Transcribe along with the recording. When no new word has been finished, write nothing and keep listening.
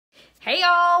Hey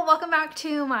y'all, welcome back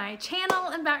to my channel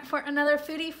and back for another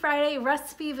Foodie Friday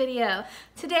recipe video.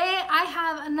 Today I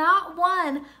have not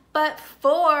one but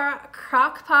 4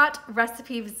 crock pot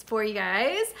recipes for you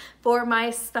guys for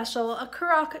my special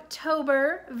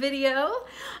Crocktober video.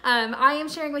 I am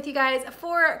sharing with you guys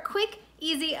 4 quick,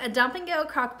 easy, dump and go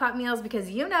crock pot meals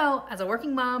because you know, as a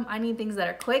working mom, I need things that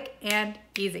are quick and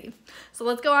easy. So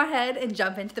let's go ahead and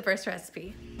jump into the first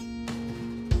recipe.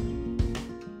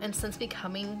 And since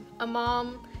becoming a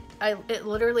mom, it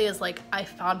literally is like I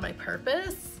found my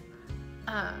purpose.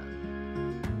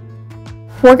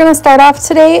 We're gonna start off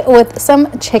today with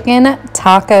some chicken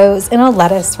tacos in a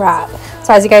lettuce wrap.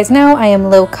 So as you guys know, I am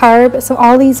low carb, so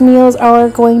all these meals are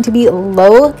going to be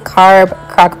low carb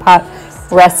crock pot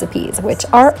recipes, which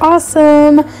are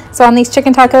awesome. So on these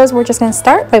chicken tacos, we're just gonna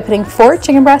start by putting 4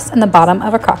 chicken breasts in the bottom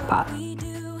of a crock pot.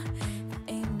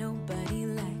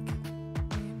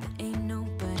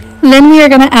 Then we are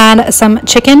going to add some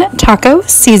chicken taco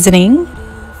seasoning,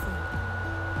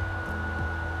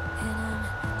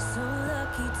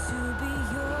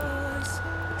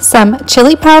 some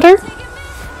chili powder,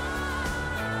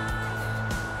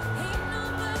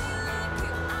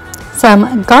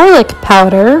 some garlic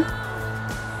powder,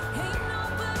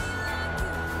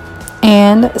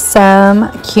 and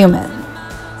some cumin.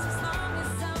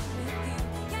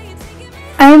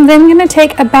 I'm then going to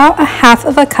take about a half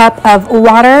of a cup of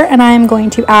water and I'm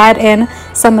going to add in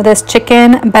some of this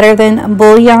chicken better than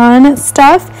bouillon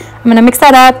stuff. I'm going to mix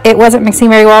that up. It wasn't mixing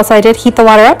very well, so I did heat the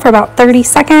water up for about 30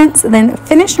 seconds, then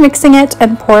finish mixing it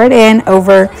and pour it in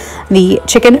over the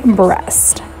chicken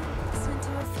breast.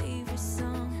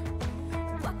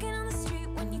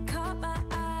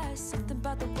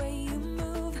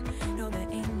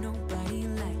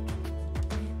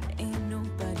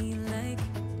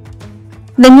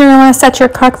 Then you're going to want to set your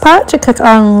crock pot to cook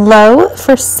on low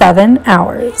for 7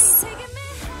 hours.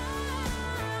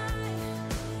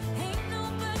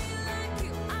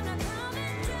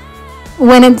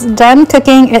 When it's done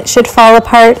cooking, it should fall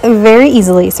apart very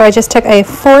easily. So I just took a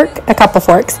couple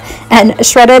forks, and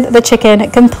shredded the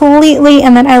chicken completely,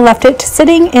 and then I left it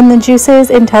sitting in the juices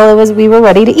until we were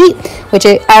ready to eat, which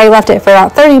I left it for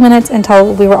about 30 minutes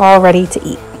until we were all ready to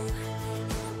eat.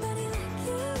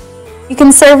 You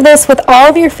can serve this with all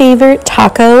of your favorite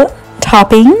taco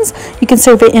toppings. You can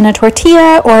serve it in a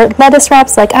tortilla or lettuce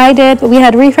wraps like I did, but we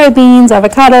had refried beans,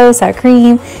 avocado, sour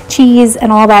cream, cheese, and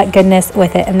all that goodness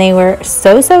with it, and they were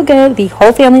so good. The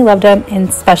whole family loved them, and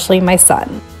especially my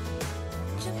son.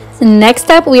 Next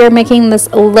up, we are making this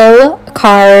low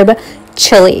carb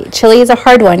chili. Chili is a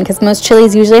hard one because most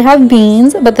chilies usually have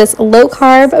beans, but this low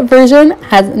carb version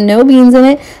has no beans in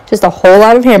it, just a whole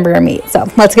lot of hamburger meat. So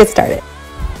let's get started.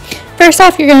 First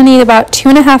off, you're going to need about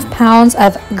 2.5 pounds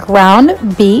of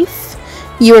ground beef.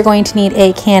 You are going to need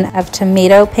a can of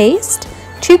tomato paste,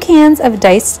 2 cans of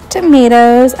diced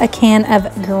tomatoes, a can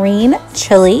of green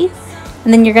chili,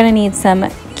 and then you're going to need some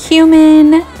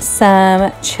cumin,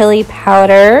 some chili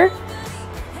powder,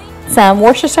 some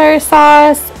Worcestershire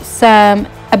sauce,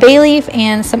 a bay leaf,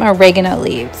 and some oregano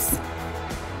leaves.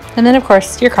 And then, of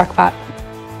course, your crock pot.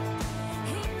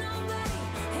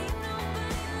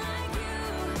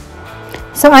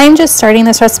 So I'm just starting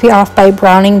this recipe off by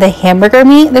browning the hamburger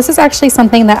meat. This is actually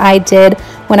something that I did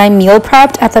when I meal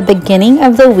prepped at the beginning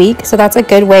of the week. So that's a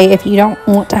good way if you don't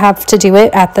want to have to do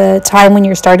it at the time when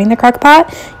you're starting the crock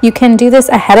pot. You can do this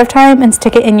ahead of time and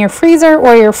stick it in your freezer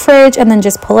or your fridge and then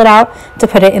just pull it out to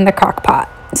put it in the crock pot.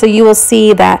 So you will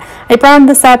see that I browned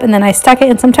this up and then I stuck it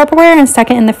in some Tupperware and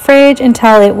stuck it in the fridge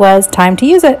until it was time to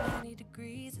use it.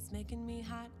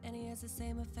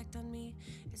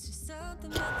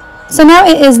 So now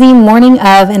it is the morning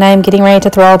of, and I'm getting ready to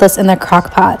throw all this in the crock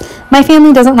pot. My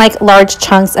family doesn't like large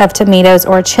chunks of tomatoes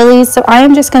or chilies, so I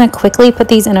am just going to quickly put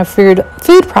these in a food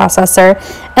processor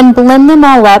and blend them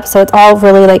all up so it's all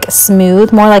really like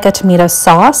smooth, more like a tomato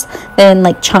sauce than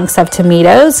like chunks of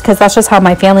tomatoes, because that's just how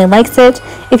my family likes it.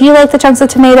 If you like the chunks of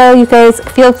tomato, you guys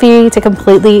feel free to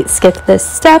completely skip this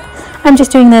step. I'm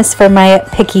just doing this for my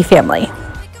picky family.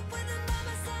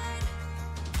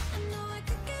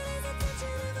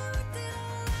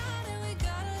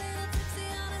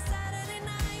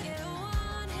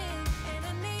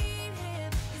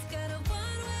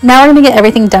 Now we're going to get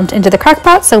everything dumped into the crock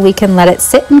pot so we can let it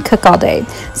sit and cook all day.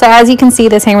 So as you can see,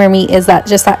 this hamburger meat is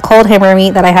just that cold hamburger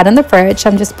meat that I had in the fridge. So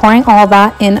I'm just pouring all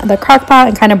that in the crock pot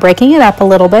and kind of breaking it up a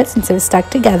little bit since it was stuck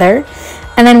together.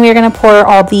 And then we're going to pour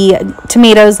all the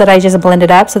tomatoes that I just blended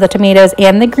up. So the tomatoes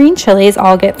and the green chilies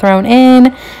all get thrown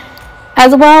in,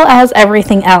 as well as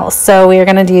everything else. So we're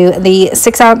going to do the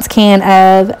 6-ounce can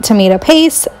of tomato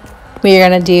paste, We are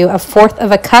going to do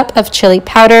 1/4 cup of chili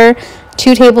powder,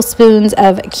 2 tablespoons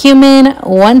of cumin,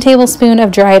 1 tablespoon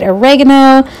of dried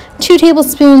oregano, 2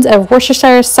 tablespoons of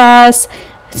Worcestershire sauce,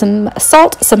 some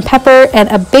salt, some pepper, and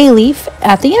a bay leaf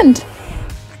at the end.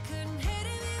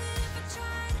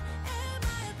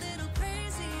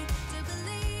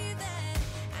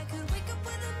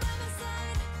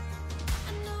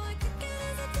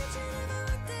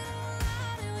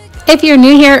 If you're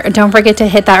new here, don't forget to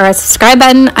hit that red subscribe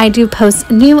button. I do post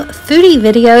new foodie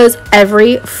videos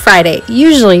every Friday,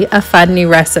 usually a fun new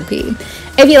recipe.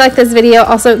 If you like this video,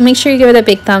 also make sure you give it a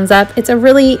big thumbs up. It's a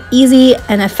really easy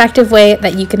and effective way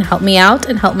that you can help me out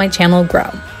and help my channel grow.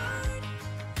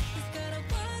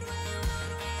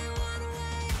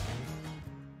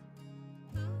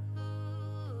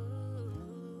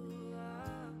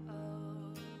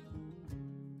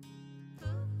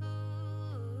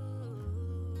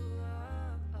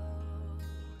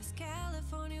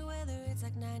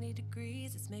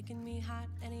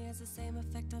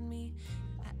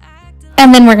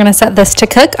 And then we're going to set this to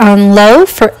cook on low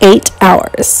for 8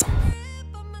 hours.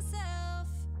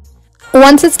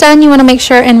 Once it's done, you want to make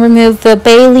sure and remove the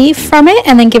bay leaf from it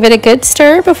and then give it a good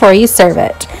stir before you serve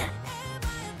it.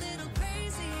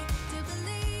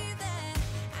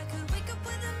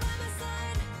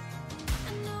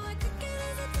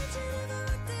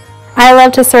 I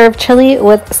love to serve chili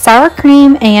with sour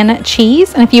cream and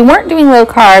cheese, and if you weren't doing low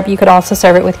carb, you could also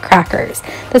serve it with crackers.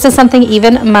 This is something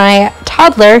even my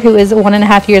toddler, who is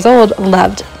 1.5 years old,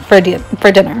 loved for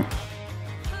dinner.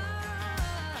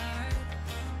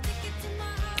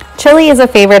 Chili is a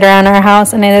favorite around our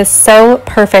house, and it is so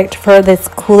perfect for this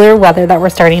cooler weather that we're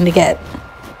starting to get.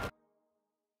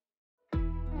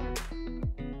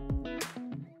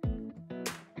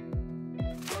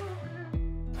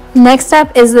 Next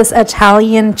up is this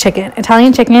Italian chicken.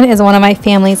 Italian chicken is one of my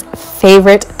family's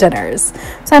favorite dinners.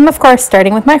 So I'm of course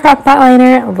starting with my crock pot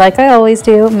liner, like I always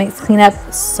do. It makes cleanup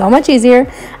so much easier.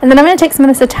 And then I'm going to take some of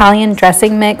this Italian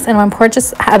dressing mix and I'm going to pour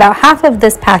just about half of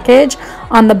this package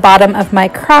on the bottom of my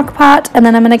crock pot. And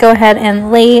then I'm going to go ahead and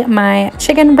lay my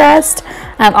chicken breast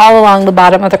all along the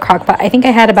bottom of the crock pot. I think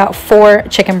I had about 4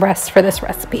 chicken breasts for this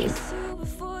recipe.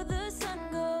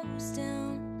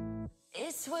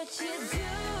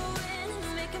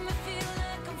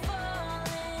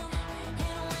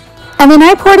 And then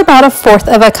I poured about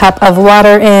 1/4 cup of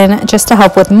water in just to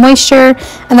help with moisture.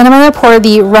 And then I'm going to pour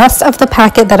the rest of the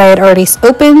packet that I had already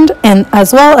opened, and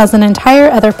as well as an entire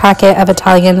other packet of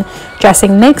Italian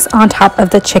dressing mix on top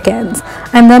of the chickens.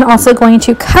 I'm then also going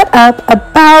to cut up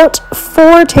about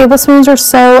 4 tablespoons or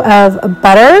so of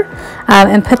butter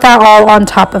and put that all on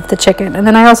top of the chicken. And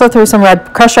then I also threw some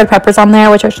crushed red peppers on there,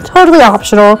 which are totally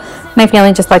optional. My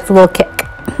family just likes a little kick.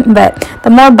 But the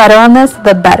more butter on this,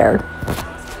 the better.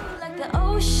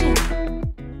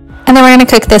 And then we're going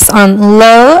to cook this on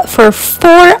low for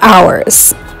 4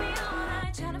 hours.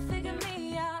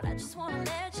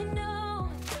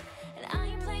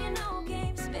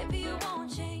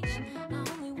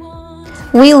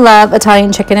 We love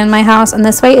Italian chicken in my house, and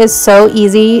this way is so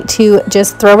easy to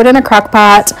just throw it in a crock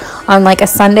pot on like a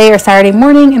Sunday or Saturday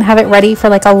morning and have it ready for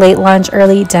like a late lunch,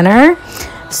 early dinner.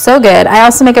 So good. I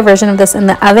also make a version of this in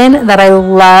the oven that I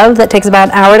love that takes about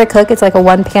an hour to cook. It's like a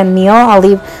 1-pan meal. I'll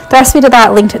leave the recipe to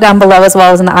that linked down below as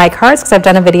well as in the iCards because I've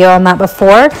done a video on that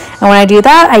before. And when I do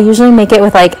that, I usually make it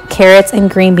with like carrots and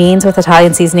green beans with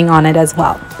Italian seasoning on it as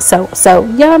well. So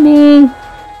yummy.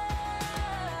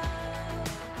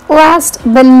 Last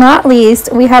but not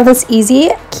least, we have this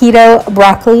easy keto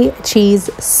broccoli cheese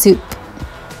soup.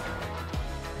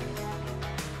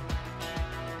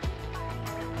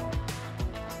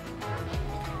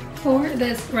 For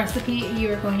this recipe,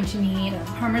 you are going to need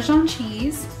Parmesan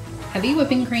cheese, heavy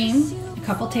whipping cream, a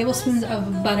couple tablespoons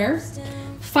of butter,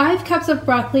 5 cups of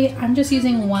broccoli. I'm just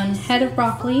using 1 head of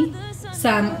broccoli,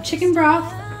 some chicken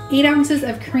broth, 8 ounces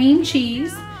of cream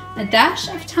cheese, a dash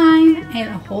of thyme, and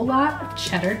a whole lot of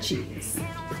cheddar cheese.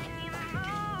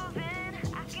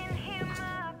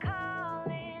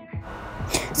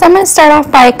 So I'm going to start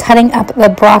off by cutting up the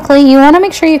broccoli. You want to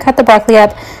make sure you cut the broccoli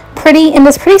up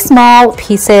into pretty small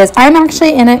pieces. I'm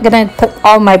actually going to put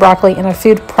all my broccoli in a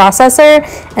food processor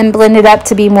and blend it up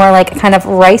to be more like kind of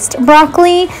riced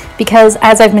broccoli, because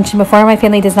as I've mentioned before, my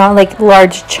family does not like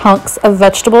large chunks of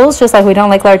vegetables, just like we don't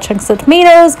like large chunks of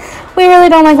tomatoes. We really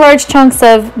don't like large chunks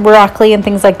of broccoli and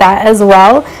things like that as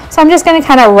well. So I'm just going to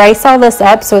kind of rice all this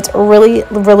up so it's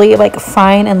really like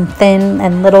fine and thin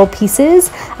and little pieces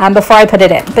before I put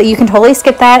it in. But you can totally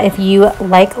skip that if you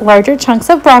like larger chunks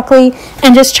of broccoli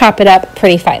and just chop it up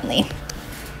pretty finely.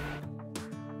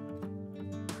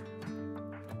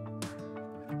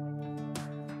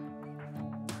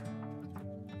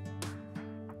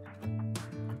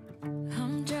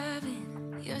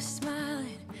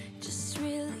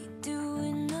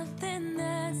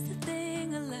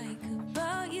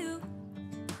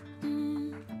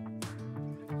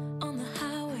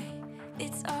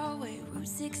 Route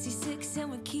 66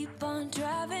 and we keep on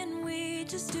driving. We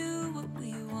just do what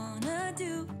we wanna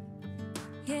do.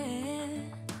 Yeah,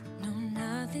 no,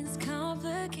 nothing's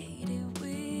complicated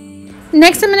with.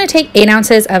 Next, I'm going to take 8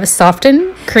 ounces of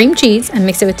softened cream cheese and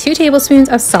mix it with 2 tablespoons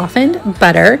of softened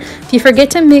butter. If you forget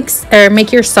to mix or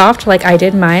make yours soft like I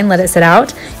did mine, let it sit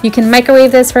out. You can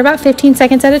microwave this for about 15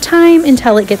 seconds at a time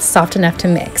until it gets soft enough to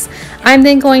mix. I'm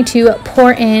then going to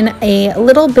pour in a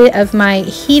little bit of my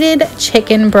heated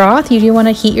chicken broth. You do want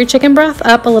to heat your chicken broth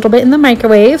up a little bit in the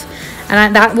microwave,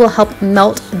 and that will help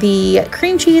melt the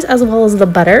cream cheese as well as the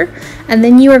butter. And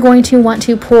then you are going to want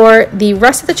to pour the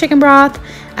rest of the chicken broth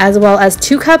as well as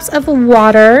 2 cups of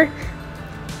water,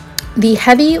 the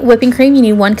heavy whipping cream. You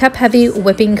need 1 cup heavy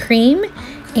whipping cream,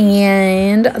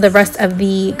 and the rest of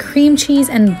the cream cheese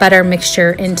and butter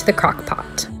mixture into the crock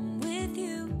pot.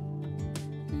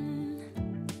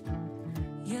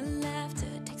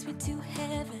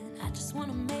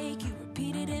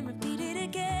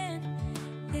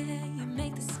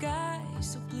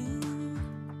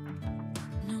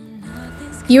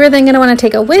 You are then going to want to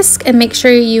take a whisk and make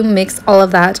sure you mix all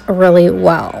of that really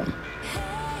well.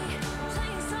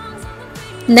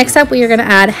 Next up, we are going to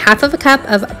add half of a cup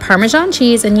of Parmesan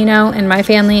cheese, and you know, in my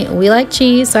family, we like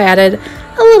cheese, so I added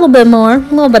a little bit more, a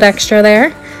little bit extra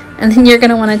there. And then you're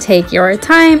going to want to take your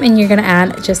thyme and you're going to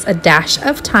add just a dash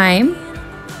of thyme.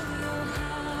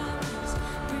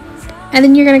 And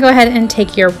then you're going to go ahead and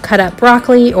take your cut up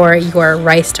broccoli, or your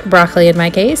riced broccoli in my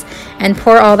case, and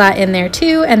pour all that in there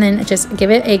too, and then just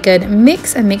give it a good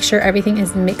mix and make sure everything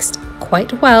is mixed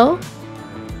quite well.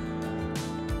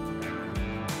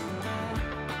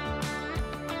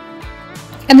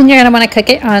 And then you're going to want to cook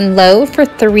it on low for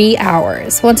 3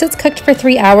 hours. Once it's cooked for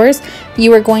 3 hours,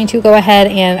 you are going to go ahead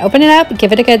and open it up,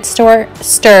 give it a good stir,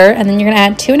 and then you're going to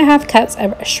add 2.5 cups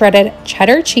of shredded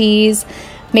cheddar cheese.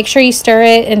 Make sure you stir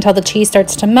it until the cheese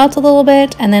starts to melt a little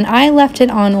bit, and then I left it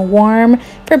on warm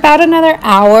for about another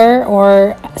hour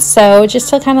or so, just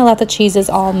to kind of let the cheeses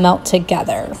all melt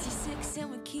together.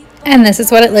 And this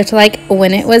is what it looked like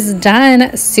when it was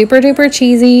done. Super duper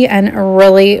cheesy and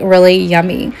really, really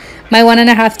yummy. My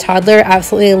 1.5 toddler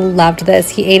absolutely loved this.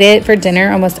 He ate it for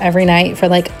dinner almost every night for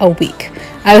like a week.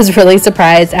 I was really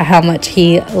surprised at how much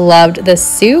he loved the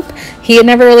soup. He had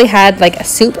never really had like a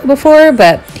soup before,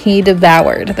 but he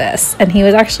devoured this, and he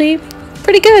was actually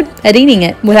pretty good at eating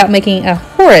it without making a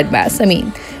horrid mess. I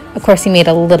mean, of course he made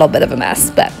a little bit of a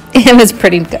mess, but it was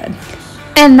pretty good.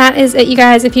 And that is it, you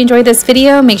guys. If you enjoyed this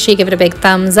video, make sure you give it a big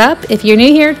thumbs up. If you're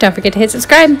new here, don't forget to hit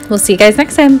subscribe. We'll see you guys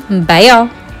next time. Bye, y'all.